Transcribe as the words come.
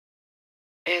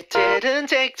It didn't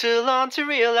take too long to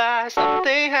realize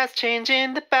something has changed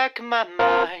in the back of my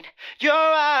mind. Your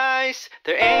eyes,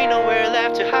 there ain't nowhere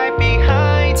left to hide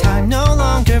behind. Time no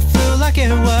longer flew like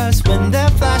it was when the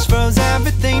flash froze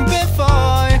everything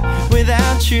before.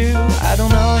 Without you, I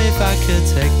don't know if I could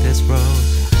take this road.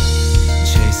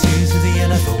 Chase you to the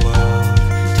end of the world,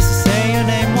 just to say your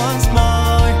name once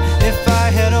more. If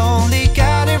I had only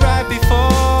got it right before.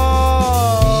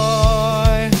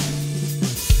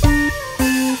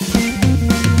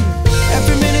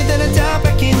 Every minute that I die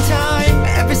back in time,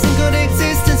 every single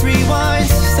existence rewinds.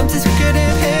 Something we could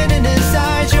have hidden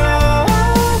inside your mind.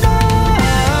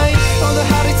 All the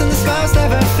heartaches and the smiles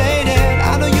never faded.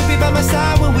 I know you'll be by my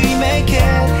side when we make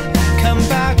it. Come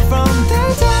back from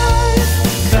the dead,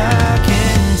 back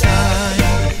in time.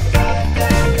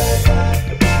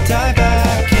 Die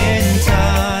back in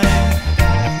time.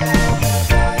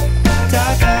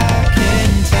 Die back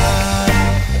in time.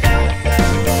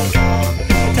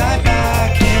 Die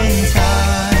back in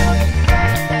time.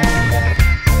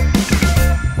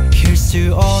 Here's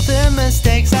to all the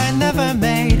mistakes I never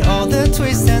made, all the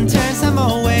twists and turns I'm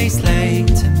always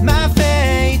late. My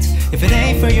fate, if it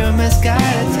ain't for your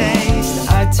misguided taste,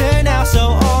 I turn out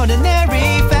so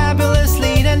ordinary,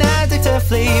 fabulously and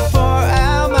addictively. Pour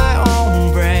out my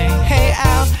own brain, hey,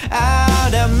 out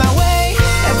of my way.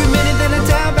 Every minute that I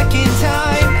die back in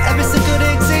time, every single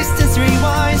existence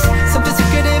rewinds. Something you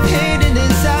could have hidden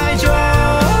inside your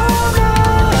mind.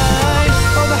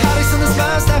 All the heartaches and the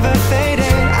smiles never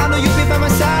faded. I know you'll be by my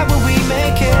side when we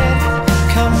make it.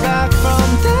 Come back from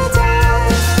the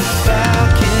dead,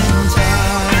 back in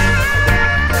time.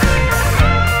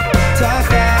 Die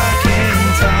back in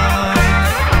time.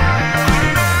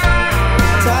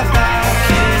 Die back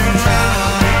in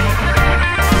time.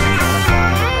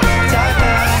 Die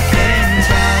back in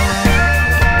time.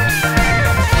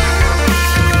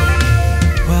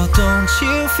 Well, don't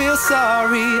you feel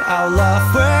sorry? I'll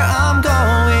love where I'm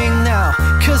going now.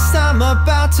 Cause I'm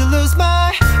about to lose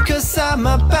my, cause I'm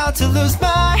about to lose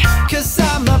my, cause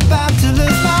I'm about to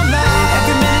lose my mind.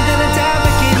 Every